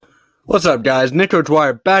What's up, guys? Nico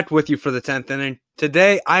Dwyer back with you for the 10th inning.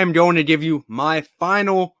 Today, I am going to give you my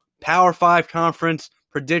final Power 5 conference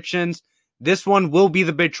predictions. This one will be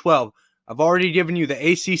the Big 12. I've already given you the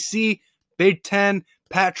ACC, Big 10,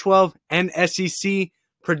 Pac-12, and SEC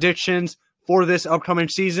predictions for this upcoming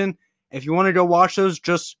season. If you want to go watch those,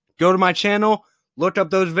 just go to my channel, look up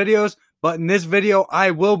those videos. But in this video,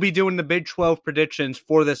 I will be doing the Big 12 predictions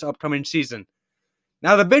for this upcoming season.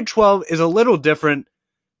 Now, the Big 12 is a little different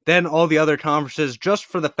than all the other conferences just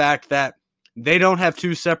for the fact that they don't have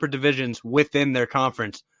two separate divisions within their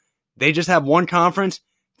conference. They just have one conference,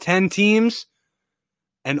 10 teams,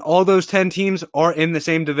 and all those 10 teams are in the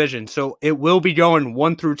same division. So it will be going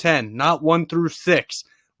 1 through 10, not 1 through 6,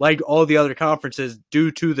 like all the other conferences due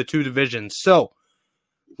to the two divisions. So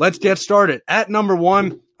let's get started. At number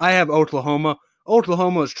 1, I have Oklahoma.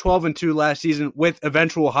 Oklahoma was 12-2 last season with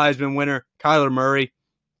eventual Heisman winner Kyler Murray.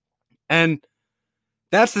 And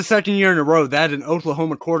that's the second year in a row that an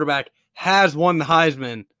Oklahoma quarterback has won the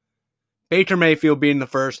Heisman. Baker Mayfield being the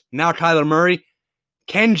first. Now Kyler Murray.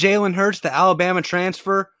 Can Jalen Hurts, the Alabama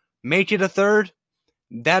transfer, make it a third?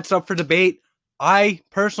 That's up for debate. I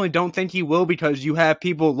personally don't think he will because you have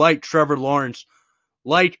people like Trevor Lawrence,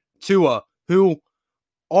 like Tua, who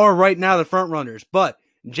are right now the front runners. But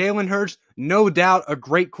Jalen Hurts, no doubt a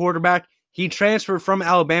great quarterback. He transferred from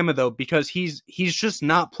Alabama, though, because he's just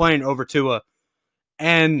not playing over Tua.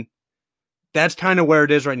 And that's kind of where it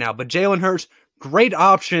is right now. But Jalen Hurts, great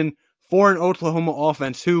option for an Oklahoma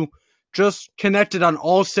offense who just connected on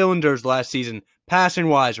all cylinders last season,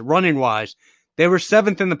 passing-wise, running-wise. They were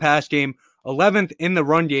 7th in the pass game, 11th in the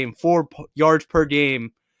run game, 4 yards per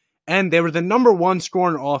game. And they were the number 1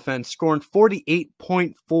 scoring offense, scoring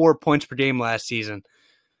 48.4 points per game last season.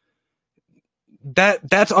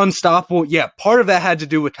 That's unstoppable. Yeah, part of that had to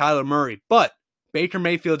do with Kyler Murray, but Baker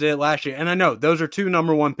Mayfield did it last year. And I know those are 2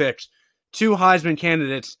 number 1 picks, 2 Heisman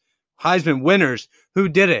candidates, Heisman winners who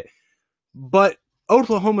did it. But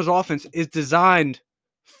Oklahoma's offense is designed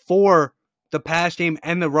for the pass game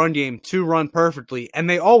and the run game to run perfectly. And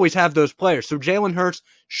they always have those players. So Jalen Hurts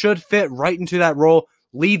should fit right into that role,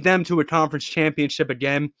 lead them to a conference championship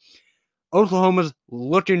again. Oklahoma's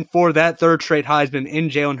looking for that third straight Heisman in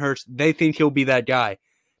Jalen Hurts. They think he'll be that guy.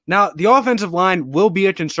 Now, the offensive line will be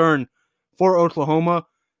a concern for Oklahoma.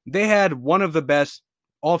 They had one of the best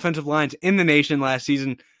offensive lines in the nation last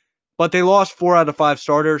season, but they lost 4 out of 5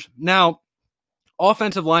 starters. Now,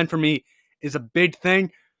 offensive line for me is a big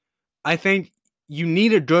thing. I think you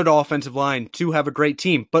need a good offensive line to have a great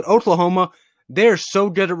team. But Oklahoma, they're so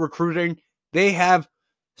good at recruiting. They have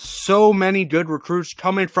so many good recruits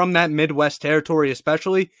coming from that Midwest territory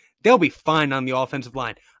especially. They'll be fine on the offensive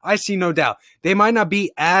line. I see no doubt. They might not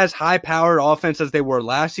be as high-powered offense as they were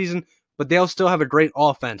last season, but they'll still have a great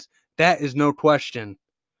offense. That is no question.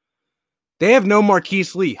 They have no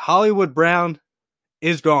Marquise Lee. Hollywood Brown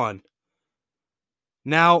is gone.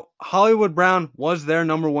 Now, Hollywood Brown was their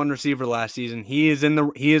number 1 receiver last season. He is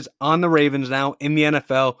on the Ravens now in the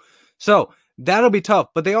NFL. So that'll be tough.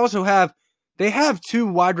 But they also have 2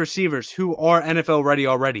 wide receivers who are NFL ready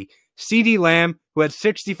already. CeeDee Lamb, who had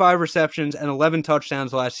 65 receptions and 11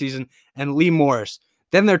 touchdowns last season, and Lee Morris.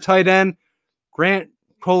 Then their tight end, Grant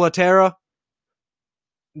Colatera.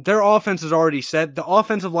 Their offense is already set. The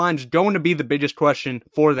offensive line is going to be the biggest question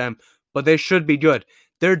for them, but they should be good.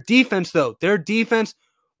 Their defense, though,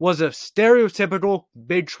 was a stereotypical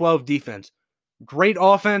Big 12 defense. Great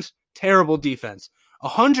offense, terrible defense.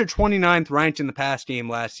 129th ranked in the pass game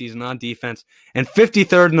last season on defense, and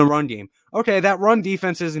 53rd in the run game. Okay, that run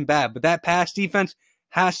defense isn't bad, but that pass defense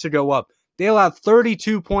has to go up. They allowed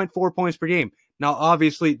 32.4 points per game. Now,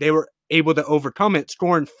 obviously, they were able to overcome it,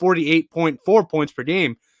 scoring 48.4 points per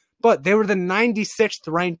game, but they were the 96th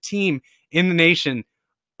ranked team in the nation,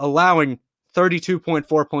 allowing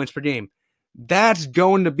 32.4 points per game. That's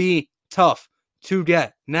going to be tough to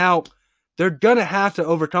get. Now, they're going to have to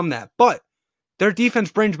overcome that, but their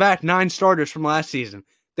defense brings back 9 starters from last season.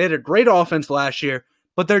 They had a great offense last year,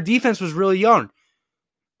 but their defense was really young.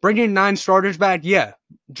 Bringing 9 starters back, yeah,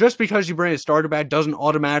 just because you bring a starter back doesn't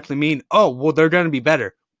automatically mean, oh, well, they're going to be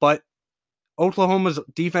better. But Oklahoma's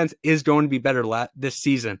defense is going to be better this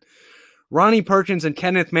season. Ronnie Perkins and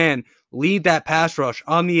Kenneth Mann lead that pass rush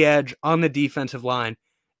on the edge, on the defensive line.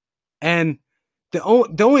 And the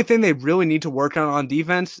only thing they really need to work on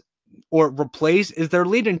defense or replace is their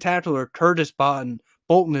leading tackler, Curtis Bolton.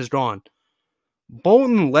 Bolton is gone.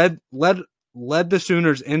 Bolton led the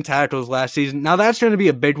Sooners in tackles last season. Now, that's going to be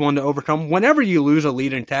a big one to overcome. Whenever you lose a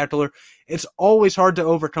leading tackler, it's always hard to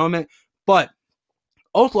overcome it. But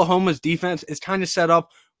Oklahoma's defense is kind of set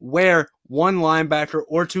up where one linebacker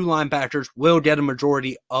or two linebackers will get a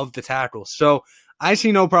majority of the tackles. So I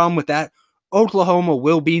see no problem with that. Oklahoma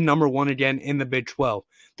will be number 1 again in the Big 12.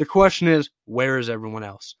 The question is, where is everyone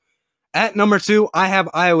else? At number 2, I have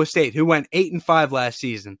Iowa State, who went 8-5 last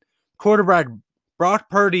season. Quarterback Brock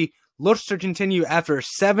Purdy looks to continue after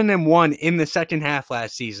 7-1 in the second half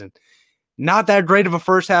last season. Not that great of a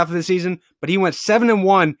first half of the season, but he went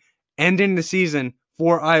 7-1 ending the season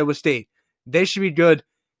for Iowa State. They should be good.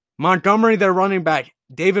 Montgomery, their running back,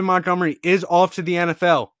 David Montgomery, is off to the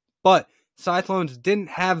NFL, but Cyclones didn't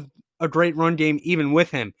have a great run game even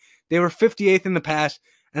with him. They were 58th in the pass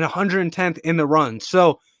and 110th in the run.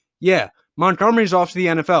 So, yeah, Montgomery's off to the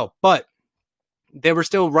NFL, but they were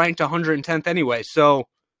still ranked 110th anyway. So,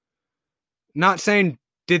 not saying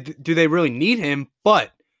do they really need him,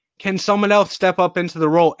 but can someone else step up into the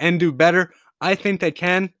role and do better? I think they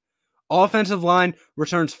can. Offensive line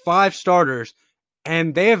returns 5 starters,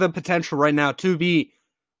 and they have the potential right now to be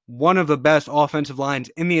one of the best offensive lines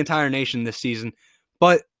in the entire nation this season.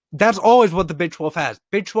 But that's always what the Big 12 has.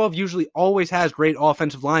 Big 12 usually always has great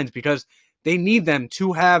offensive lines because they need them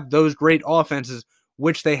to have those great offenses,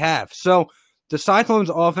 which they have. So the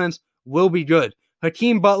Cyclones offense will be good.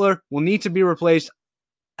 Hakeem Butler will need to be replaced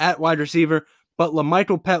at wide receiver, but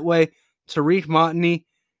LaMichael Petway, Tariq Montney,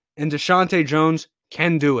 and Deshaunte Jones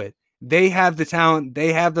can do it. They have the talent.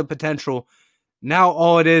 They have the potential. Now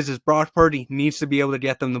all it is Brock Purdy needs to be able to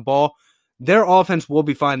get them the ball. Their offense will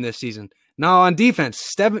be fine this season. Now on defense,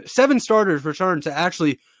 seven starters returned to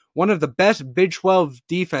actually one of the best Big 12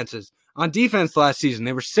 defenses. On defense last season,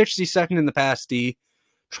 they were 62nd in the pass D,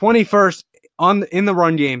 21st in the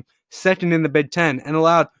run game, 2nd in the Big 10, and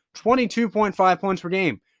allowed 22.5 points per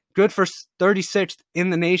game. Good for 36th in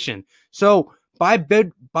the nation. So by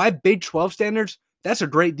Big 12 standards, that's a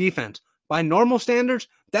great defense. By normal standards,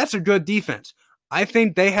 that's a good defense. I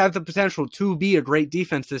think they have the potential to be a great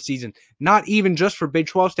defense this season, not even just for Big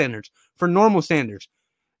 12 standards, for normal standards.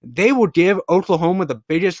 They will give Oklahoma the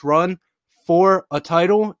biggest run for a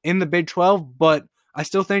title in the Big 12, but I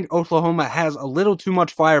still think Oklahoma has a little too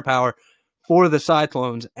much firepower for the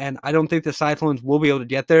Cyclones, and I don't think the Cyclones will be able to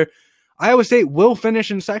get there. Iowa State will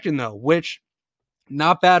finish in second, though, which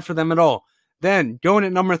not bad for them at all. Then, going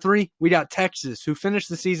at number 3, we got Texas, who finished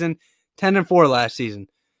the season 10-4 last season.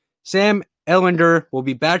 Sam Ehlinger will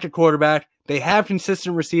be back at quarterback. They have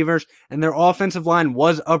consistent receivers, and their offensive line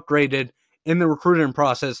was upgraded in the recruiting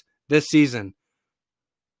process this season.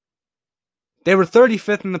 They were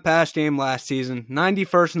 35th in the pass game last season,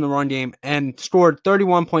 91st in the run game, and scored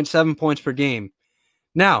 31.7 points per game.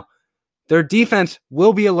 Now, their defense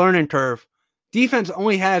will be a learning curve. Defense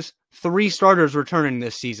only has 3 starters returning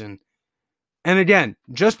this season. And again,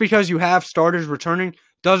 just because you have starters returning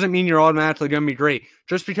doesn't mean you're automatically going to be great.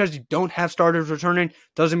 Just because you don't have starters returning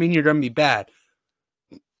doesn't mean you're going to be bad.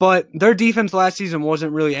 But their defense last season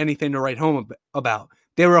wasn't really anything to write home about.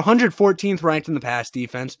 They were 114th ranked in the pass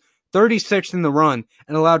defense, 36th in the run,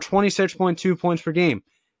 and allowed 26.2 points per game.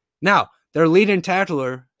 Now, their leading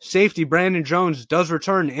tackler, safety Brandon Jones, does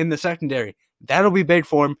return in the secondary. That'll be big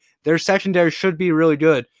for them. Their secondary should be really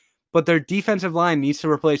good, but their defensive line needs to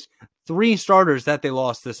replace 3 starters that they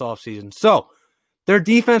lost this offseason. So, their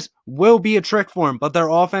defense will be a trick for them, but their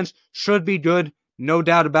offense should be good, no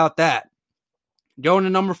doubt about that. Going to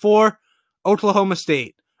number 4, Oklahoma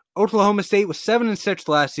State. Oklahoma State was 7-6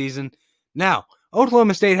 last season. Now,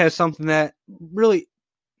 Oklahoma State has something that really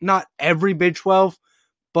not every Big 12,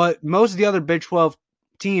 but most of the other Big 12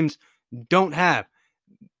 teams don't have.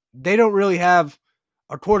 They don't really have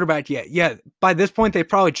a quarterback yet. Yeah, by this point, they've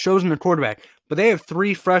probably chosen a quarterback, but they have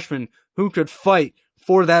 3 freshmen who could fight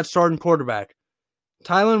for that starting quarterback.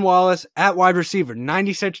 Tylan Wallace at wide receiver,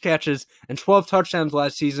 96 catches and 12 touchdowns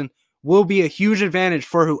last season, will be a huge advantage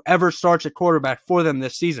for whoever starts at quarterback for them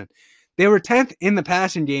this season. They were 10th in the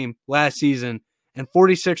passing game last season and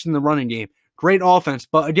 46th in the running game. Great offense,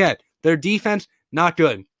 but again, their defense, not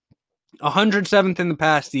good. 107th in the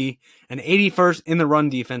pass D and 81st in the run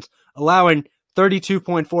defense, allowing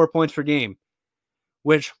 32.4 points per game,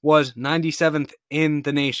 which was 97th in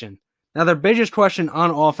the nation. Now, their biggest question on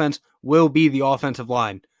offense will be the offensive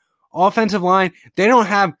line. Offensive line, they don't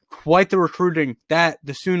have quite the recruiting that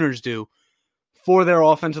the Sooners do for their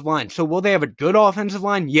offensive line. So will they have a good offensive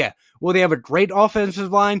line? Yeah. Will they have a great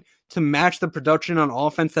offensive line to match the production on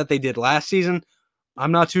offense that they did last season?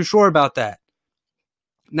 I'm not too sure about that.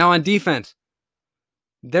 Now on defense,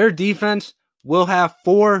 their defense will have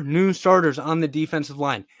 4 new starters on the defensive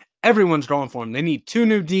line. Everyone's going for them. They need 2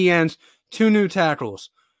 new DNs, 2 new tackles.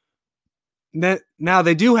 Now,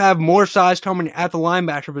 they do have more size coming at the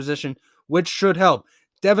linebacker position, which should help.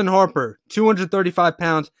 Devin Harper, 235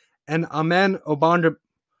 pounds, and Amen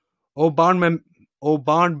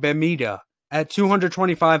Obanbemida at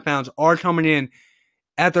 225 pounds are coming in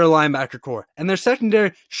at their linebacker core. And their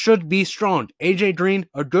secondary should be strong. AJ Green,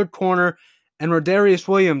 a good corner, and Rodarius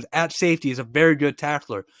Williams at safety is a very good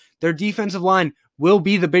tackler. Their defensive line will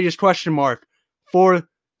be the biggest question mark for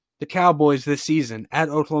the Cowboys this season at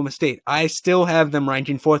Oklahoma State. I still have them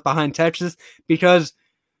ranking fourth behind Texas because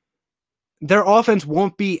their offense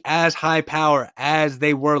won't be as high power as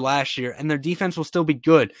they were last year, and their defense will still be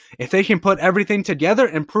good. If they can put everything together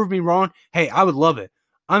and prove me wrong, hey, I would love it.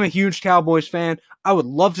 I'm a huge Cowboys fan. I would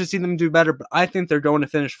love to see them do better, but I think they're going to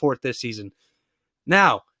finish fourth this season.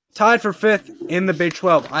 Now, tied for fifth in the Big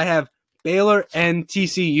 12, I have Baylor and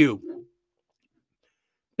TCU.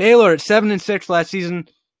 Baylor at 7-6 last season.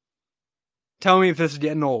 Tell me if this is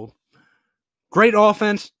getting old. Great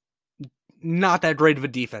offense, not that great of a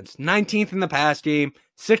defense. 19th in the pass game,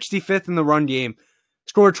 65th in the run game.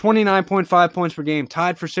 Scored 29.5 points per game,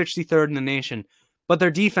 tied for 63rd in the nation. But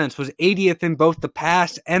their defense was 80th in both the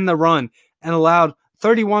pass and the run and allowed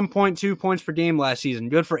 31.2 points per game last season.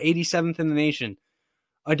 Good for 87th in the nation.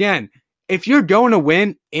 Again, if you're going to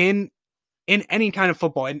win in any kind of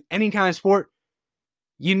football, in any kind of sport,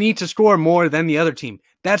 you need to score more than the other team.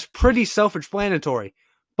 That's pretty self-explanatory.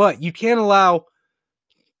 But you can't allow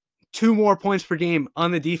 2 more points per game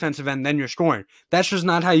on the defensive end than you're scoring. That's just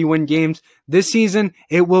not how you win games. This season,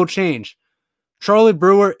 it will change. Charlie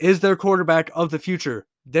Brewer is their quarterback of the future.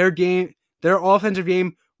 Their offensive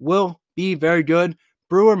game will be very good.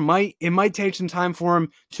 Brewer it might take some time for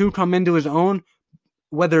him to come into his own,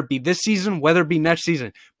 whether it be this season, whether it be next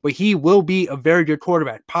season. But he will be a very good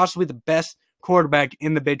quarterback, possibly the best quarterback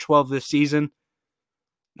in the Big 12 this season.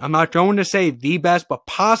 I'm not going to say the best, but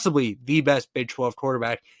possibly the best Big 12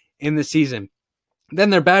 quarterback in the season. Then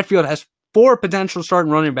their backfield has 4 potential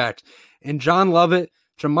starting running backs, and John Lovett,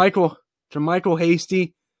 Jermichael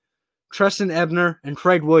Hasty, Treston Ebner, and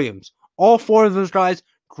Craig Williams. All 4 of those guys,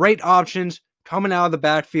 great options coming out of the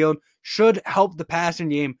backfield, should help the passing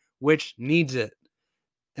game, which needs it.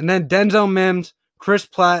 And then Denzel Mims, Chris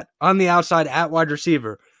Platt on the outside at wide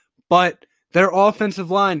receiver. But their offensive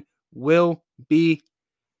line was the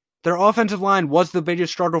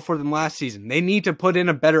biggest struggle for them last season. They need to put in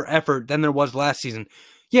a better effort than there was last season.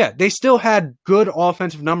 Yeah, they still had good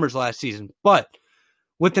offensive numbers last season, but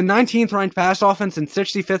with the 19th ranked pass offense and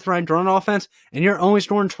 65th ranked run offense, and you're only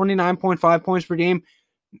scoring 29.5 points per game,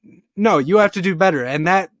 no, you have to do better. And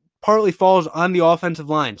that partly falls on the offensive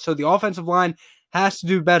line. So the offensive line has to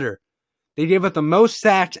do better. They gave up the most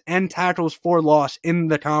sacks and tackles for loss in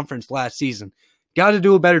the conference last season. Got to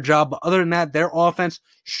do a better job, but other than that, their offense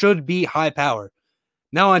should be high power.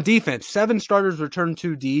 Now on defense, 7 starters return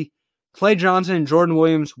to D. Clay Johnson and Jordan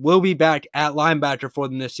Williams will be back at linebacker for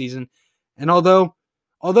them this season. And although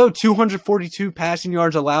 242 passing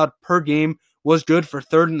yards allowed per game was good for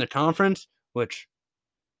 3rd in the conference, which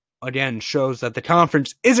again shows that the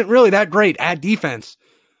conference isn't really that great at defense,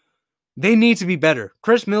 they need to be better.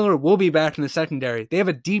 Chris Miller will be back in the secondary. They have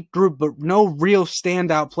a deep group, but no real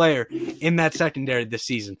standout player in that secondary this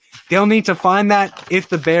season. They'll need to find that if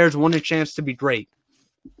the Bears want a chance to be great.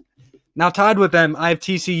 Now tied with them, I have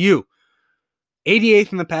TCU.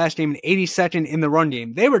 88th in the pass game and 82nd in the run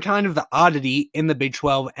game. They were kind of the oddity in the Big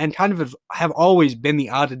 12 and kind of have always been the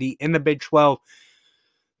oddity in the Big 12.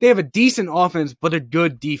 They have a decent offense, but a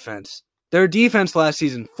good defense. Their defense last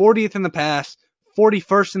season, 40th in the pass,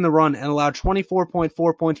 41st in the run, and allowed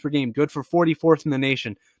 24.4 points per game, good for 44th in the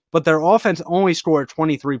nation. But their offense only scored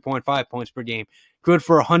 23.5 points per game, good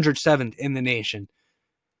for 107th in the nation.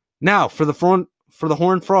 Now, for the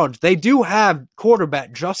Horned Frogs, they do have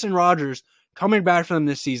quarterback Justin Rogers coming back for them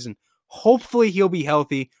this season. Hopefully he'll be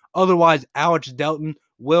healthy. Otherwise, Alex Delton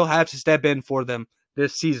will have to step in for them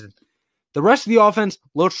this season. The rest of the offense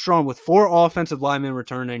looks strong with 4 offensive linemen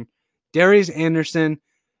returning. Darius Anderson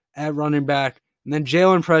at running back, and then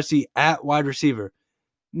Jalen Pressey at wide receiver.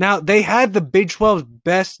 Now, they had the Big 12's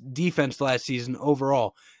best defense last season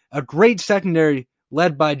overall. A great secondary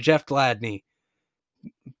led by Jeff Gladney.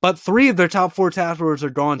 But 3 of their top 4 tacklers are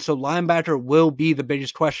gone, so linebacker will be the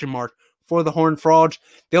biggest question mark for the Horned Frogs.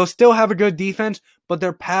 They'll still have a good defense, but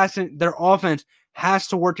their offense has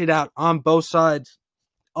to work it out on both sides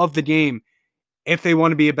of the game if they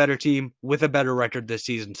want to be a better team with a better record this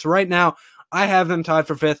season. So right now, I have them tied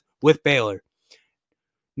for 5th with Baylor.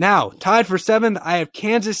 Now, tied for 7th, I have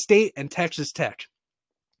Kansas State and Texas Tech.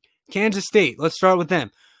 Kansas State, let's start with them.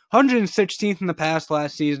 116th in the pass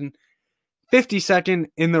last season, 52nd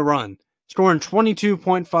in the run, scoring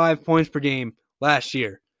 22.5 points per game last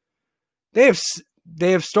year.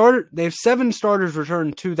 They have 7 starters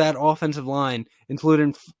returned to that offensive line,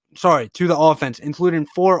 to the offense, including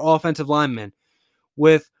 4 offensive linemen,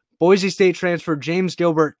 with Boise State transfer James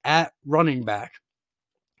Gilbert at running back.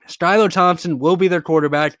 Skylar Thompson will be their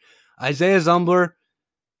quarterback. Isaiah Zumbler,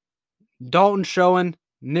 Dalton Schoen,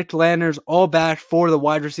 Nick Landers, all back for the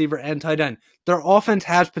wide receiver and tight end. Their offense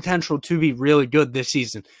has potential to be really good this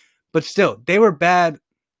season, but still, they were bad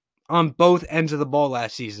on both ends of the ball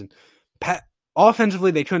last season.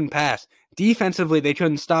 Offensively, they couldn't pass. Defensively, they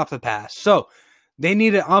couldn't stop the pass. So, they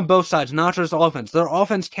need it on both sides, not just offense. Their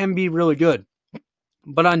offense can be really good,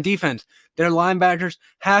 but on defense, their linebackers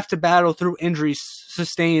have to battle through injuries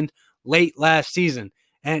sustained late last season,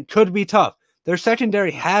 and it could be tough. Their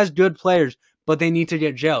secondary has good players, but they need to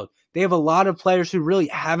get gelled. They have a lot of players who really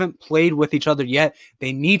haven't played with each other yet.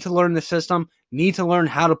 They need to learn the system, need to learn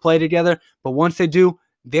how to play together, but once they do,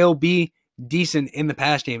 they'll be decent in the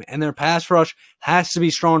pass game, and their pass rush has to be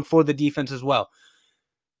strong for the defense as well.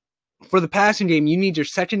 For the passing game, you need your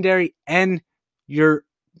secondary and your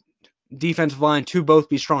defensive line to both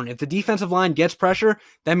be strong. If the defensive line gets pressure,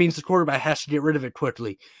 that means the quarterback has to get rid of it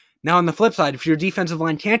quickly. Now, on the flip side, if your defensive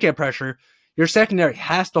line can't get pressure, your secondary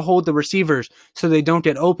has to hold the receivers so they don't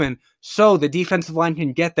get open, so the defensive line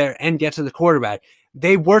can get there and get to the quarterback.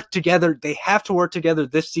 They work together. They have to work together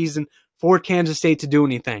this season for Kansas State to do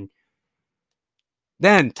anything.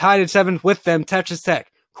 Then, tied at 7th with them, Texas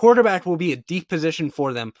Tech. Quarterback will be a deep position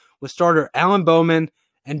for them with starter Alan Bowman,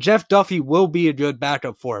 and Jeff Duffy will be a good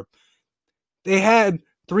backup for him. They had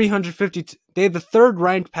the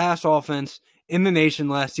third-ranked pass offense in the nation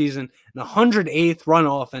last season, and 108th run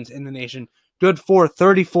offense in the nation. Good for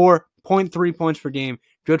 34.3 points per game.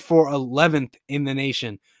 Good for 11th in the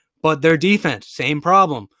nation. But their defense, same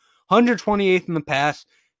problem. 128th in the pass,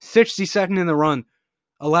 62nd in the run.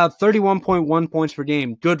 Allowed 31.1 points per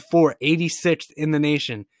game. Good for 86th in the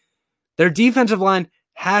nation. Their defensive line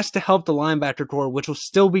has to help the linebacker core, which will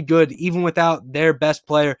still be good even without their best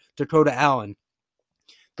player, Dakota Allen.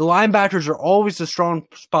 The linebackers are always a strong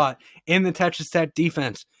spot in the Texas Tech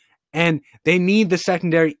defense, and they need the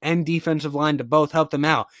secondary and defensive line to both help them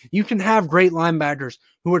out. You can have great linebackers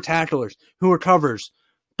who are tacklers, who are covers,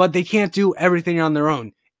 but they can't do everything on their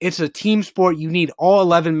own. It's a team sport. You need all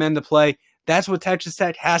 11 men to play. That's what Texas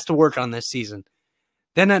Tech has to work on this season.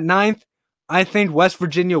 Then at 9th, I think West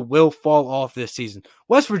Virginia will fall off this season.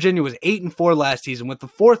 West Virginia was 8-4 last season with the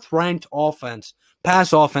 4th-ranked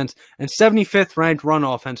pass offense, and 75th ranked run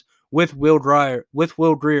offense with Will Grier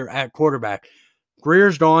at quarterback.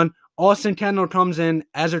 Grier's gone. Austin Kendall comes in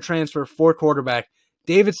as a transfer for quarterback.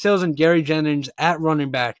 David Sills and Gary Jennings at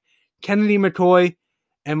running back. Kennedy McCoy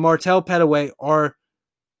and Martell Pettaway are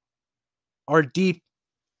deep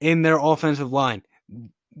in their offensive line.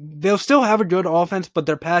 They'll still have a good offense, but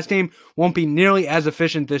their pass game won't be nearly as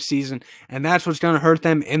efficient this season, and that's what's going to hurt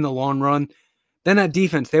them in the long run. Then at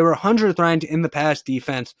defense, they were 100th ranked in the pass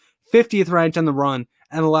defense, 50th ranked in the run,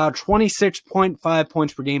 and allowed 26.5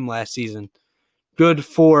 points per game last season. Good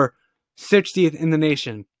for 60th in the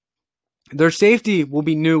nation. Their safety will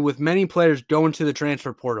be new with many players going to the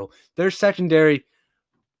transfer portal. Their secondary,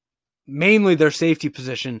 mainly their safety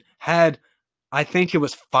position, had, I think it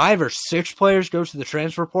was 5 or 6 players go to the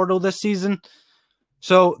transfer portal this season.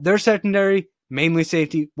 So their secondary, mainly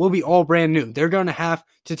safety, will be all brand new. They're going to have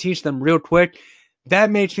to teach them real quick.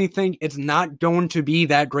 That makes me think it's not going to be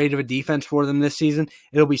that great of a defense for them this season.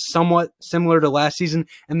 It'll be somewhat similar to last season,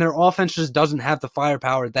 and their offense just doesn't have the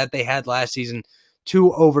firepower that they had last season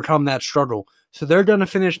to overcome that struggle. So they're going to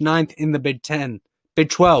finish 9th in the Big 12.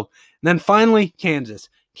 And then finally, Kansas.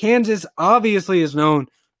 Kansas obviously is known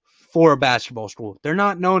for a basketball school. They're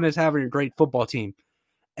not known as having a great football team.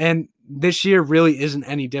 And this year really isn't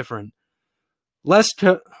any different.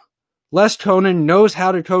 Les Conan knows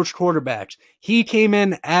how to coach quarterbacks. He came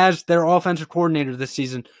in as their offensive coordinator this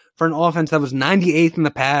season for an offense that was 98th in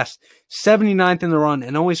the pass, 79th in the run,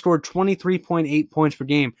 and only scored 23.8 points per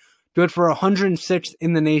game. Good for 106th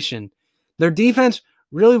in the nation. Their defense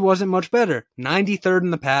really wasn't much better. 93rd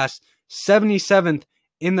in the pass, 77th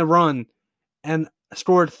in the run, and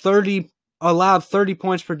allowed 30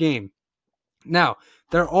 points per game. Now,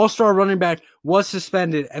 their all-star running back was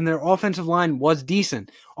suspended, and their offensive line was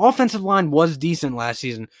decent. Offensive line was decent last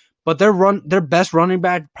season, but their best running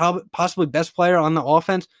back, possibly best player on the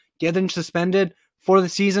offense, getting suspended for the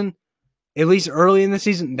season, at least early in the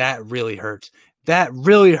season, that really hurts. That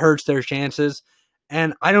really hurts their chances,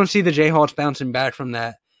 and I don't see the Jayhawks bouncing back from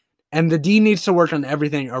that. And the D needs to work on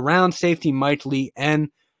everything around safety Mike Lee and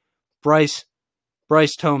Bryce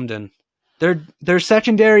Tomden. Their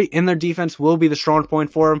secondary in their defense will be the strong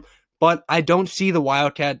point for them, but I don't see the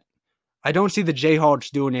Wildcat I don't see the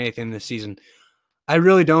Jayhawks doing anything this season. I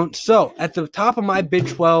really don't. So, at the top of my Big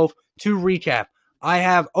 12, to recap, I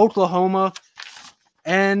have Oklahoma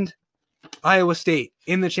and Iowa State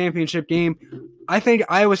in the championship game. I think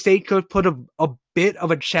Iowa State could put a bit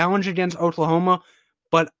of a challenge against Oklahoma,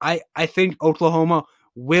 but I think Oklahoma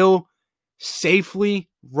will safely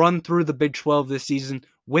run through the Big 12 this season,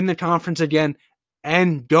 win the conference again,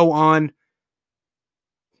 and go on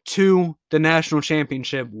to the national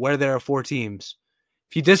championship where there are 4 teams.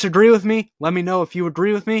 If you disagree with me, let me know. If you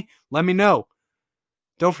agree with me, let me know.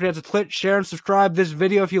 Don't forget to click, share, and subscribe this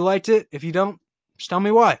video if you liked it. If you don't, just tell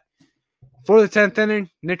me why. For the 10th inning,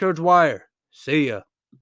 Nick O'Dwyer. See ya.